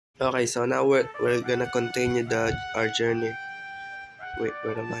Okay, so now we're gonna continue our journey. Wait,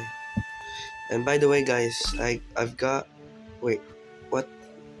 where am I? And by the way, guys, I've got. Wait, what?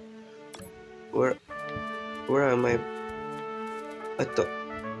 Where where am I? I thought.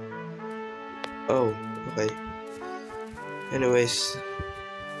 Oh, okay. Anyways,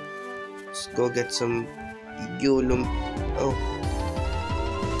 let's go get some Yulum. Oh,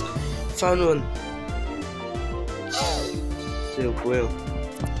 found one. Silk whale.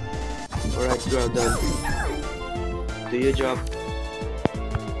 Alright, well done. Do your job.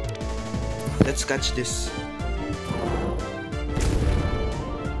 Let's catch this.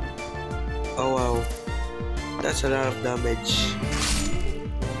 Oh wow, that's a lot of damage.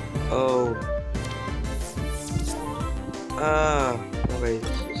 Oh. Ah, okay,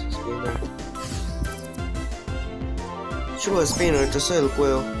 this is a spinner. Show a spinner to Silk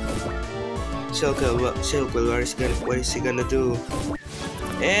whale. Silk whale, what is he gonna do?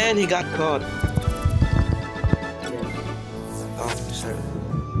 And he got caught. Oh, sorry.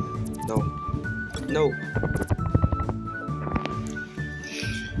 No.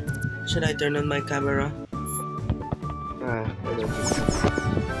 Should I turn on my camera? I don't think.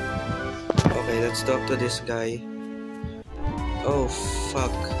 Okay, let's talk to this guy. Oh,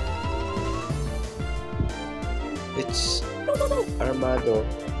 fuck. It's Armado.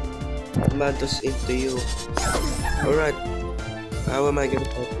 Armado's into you. Alright. How am I gonna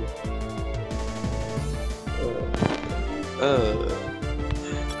help you?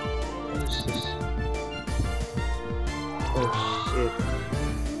 What is this? Oh shit.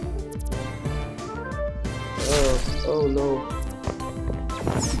 Oh no.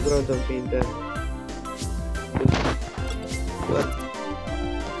 Ground on painted. What?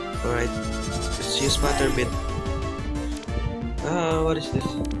 Alright. Let's use Butterbit. What is this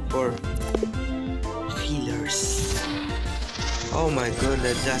for? Feelers. Oh my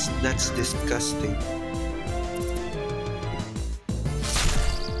goodness, that's disgusting.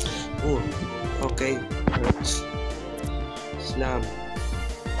 Oh, okay. Let's slam.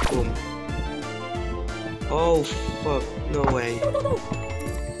 Boom. Oh fuck, no way.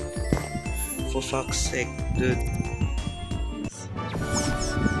 For fuck's sake, dude.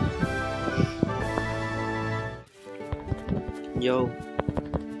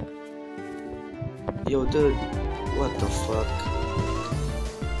 Yo, dude, what the fuck?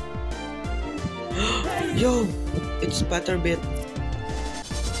 Yo, it's Butterbit.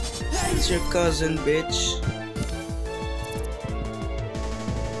 It's your cousin, bitch.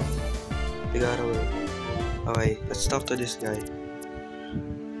 He got away. Okay, let's talk to this guy.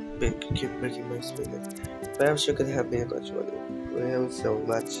 Keep breaking my spinner. Perhaps you could help me catch one. We have so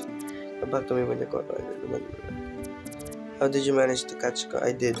much. Come back to me when you caught one. How did you manage to catch?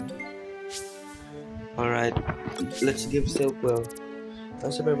 I did. Alright, let's give Silk well.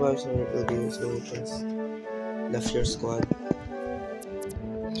 Our supervisor will be his no chance. Left your squad.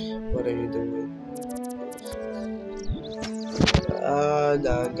 What are you doing?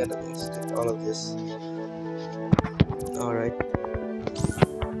 No, I'm gonna waste all of this. Alright.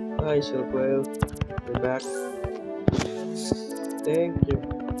 Hi, Silkwell. You're back. Thank you.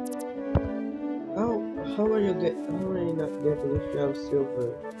 How are you not getting a shell silver?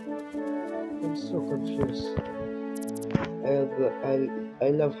 I'm so confused. I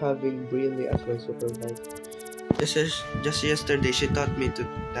love having Briley as my supervisor. Just yesterday she taught me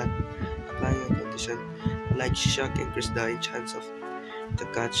that applying a condition like shock increase the chance of the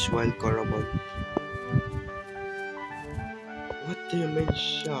catch while Cromon. What do you mean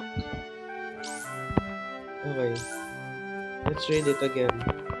shock? Okay, let's read it again.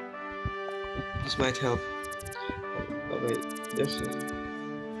 This might help. Okay, this is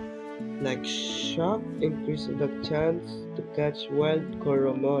like shock increases the chance to catch wild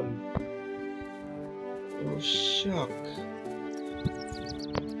Cromon. Oh, shock.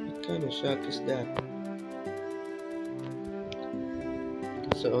 What kind of shock is that?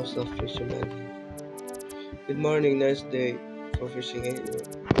 So also fisherman. Good morning, nice day for fishing anyway.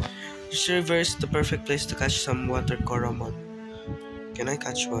 This river is the perfect place to catch some water Cromon. Can I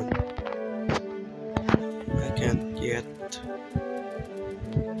catch one? I can't yet.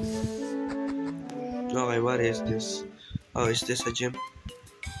 Okay, what is this? Oh, is this a gym?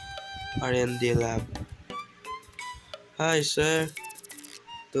 R&D lab. Hi, sir.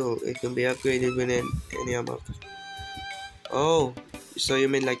 It can be upgraded within any amount. Oh, so you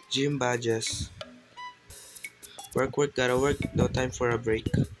mean like gym badges? Work, gotta work. No time for a break.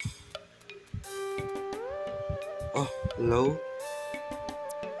 Oh, hello?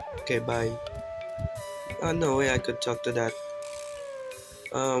 Okay, bye. Oh, no way I could talk to that.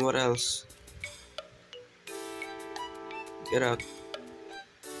 What else? Get out.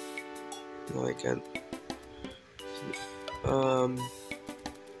 No, I can't. Um.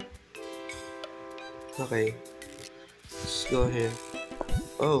 Okay. Let's go here.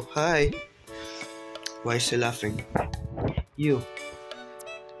 Oh, hi. Why is she laughing? You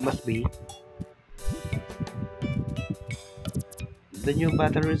must be the new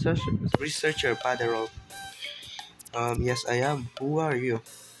battle researcher, Paderol. Yes, I am. Who are you?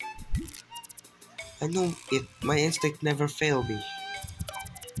 I know it. My instinct never failed me.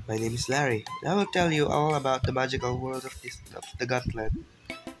 My name is Larry. I will tell you all about the magical world of the Gauntlet.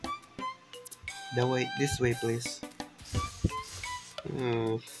 This way, please.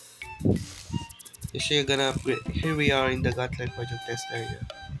 Hmm. You sure you're gonna upgrade? Here we are in the Gauntlet Project Test area.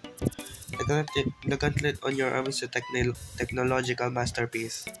 The Gauntlet on your arm is a technological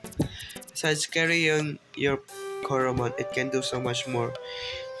masterpiece. Besides carrying your Cromon, it can do so much more.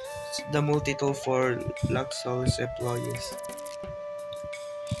 It's the multi-tool for Luxol's employees.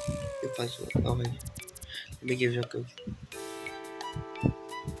 Okay, let me give you a code.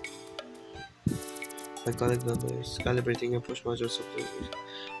 My colleague number is calibrating your push module supply.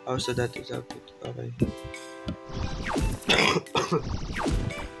 Also, that is output. Okay.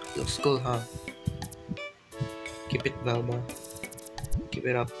 Looks cool, huh? Keep it, Velma. Keep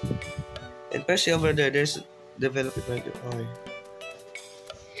it up. And Percy over there, there's developing radio. Okay.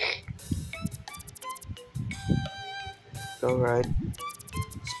 Alright.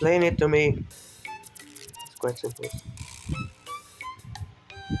 Explain it to me. It's quite simple.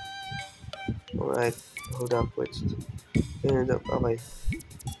 Alright. Hold up, wait. Stand up. Okay.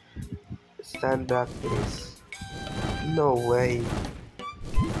 Stand back, please. No way.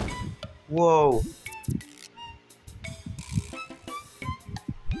 Whoa.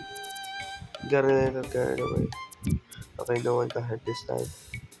 Got a little carried away. Okay, no one got hurt this time.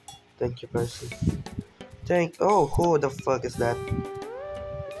 Thank you, Percy. Oh, who the fuck is that?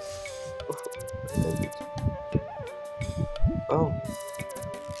 Oh,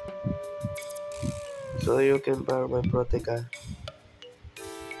 so you can borrow my Protega.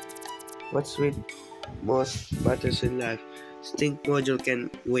 What's with most matters in life? Stink module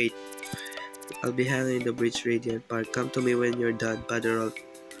can wait. I'll be handling the bridge radiant part. Come to me when you're done, Paderol.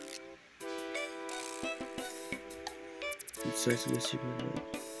 It's nice to see you.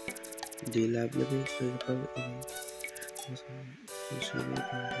 The lab limits for the public.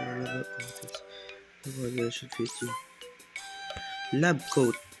 The should fit you. Lab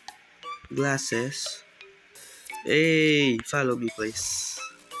coat. Glasses. Hey, follow me, please.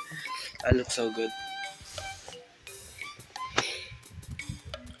 I look so good.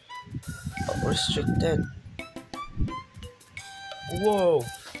 Restricted. Whoa!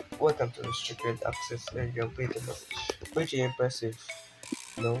 Welcome to restricted access area. Pretty impressive.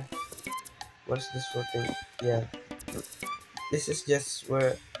 No? What's this for thing? Yeah. This is just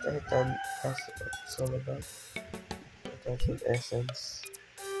where Titan has it's all about. The Titan essence.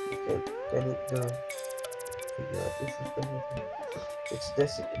 Can it do? Figure out this is the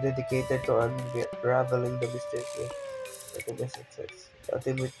it's dedicated to unraveling the mysteries of the essence.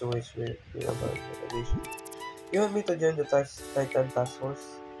 Ultimate to which we about revelation. You want me to join the Titan Task Force?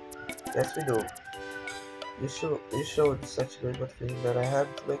 Yes, we do. You showed such great feeling that I had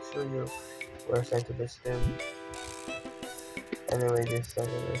to make sure you were assigned to this team. Anyway, this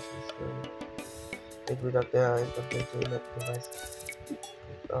Titan is made without the interplanetary device.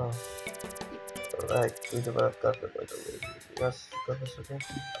 Oh, alright. We developed that by the way. Yes, goodness again.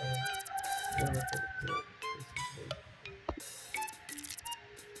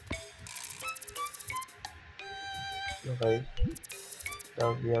 Okay. That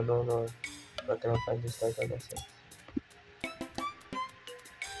would be a no-no. I cannot find this Titan essence.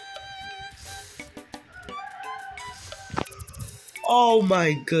 Oh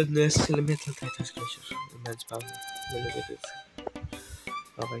my goodness! Elemental Titan's creatures. Immense power. Elevated.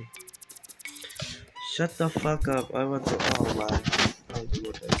 Okay. Shut the fuck up. I want to. Oh man. I'll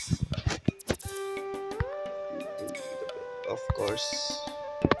do this. Of course.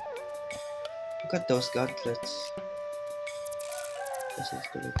 Look at those gauntlets.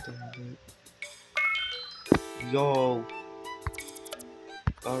 Yo.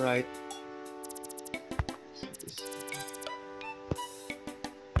 Alright.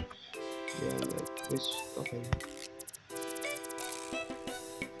 Yeah, which. Okay.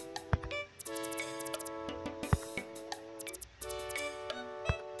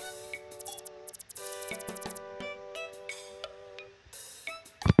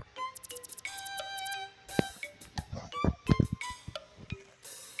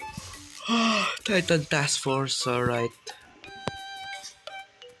 Titan Task Force, alright.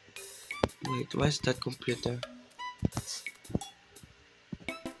 Wait, where's that computer?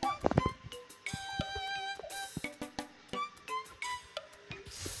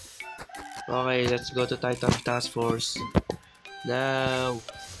 Okay, let's go to Titan Task Force. Now,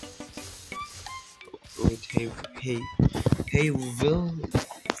 wait, hey,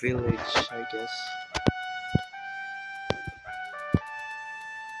 Village, I guess.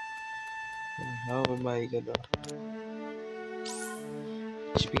 How am I gonna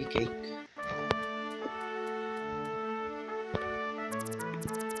HP cake?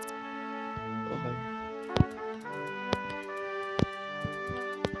 Okay,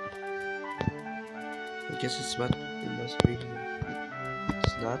 I guess it's not. It must be here.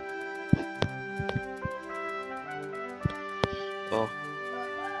 It's not. Oh,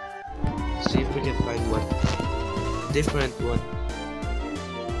 see if we can find one different one.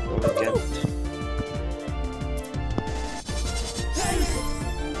 No, we can't.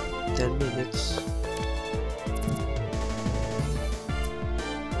 10 minutes.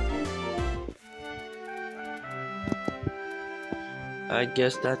 I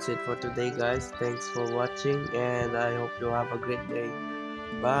guess that's it for today, guys. Thanks for watching, and I hope you have a great day.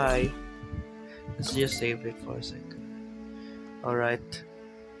 Bye. Let's just save it for a second. Alright.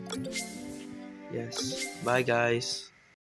 Yes. Bye, guys.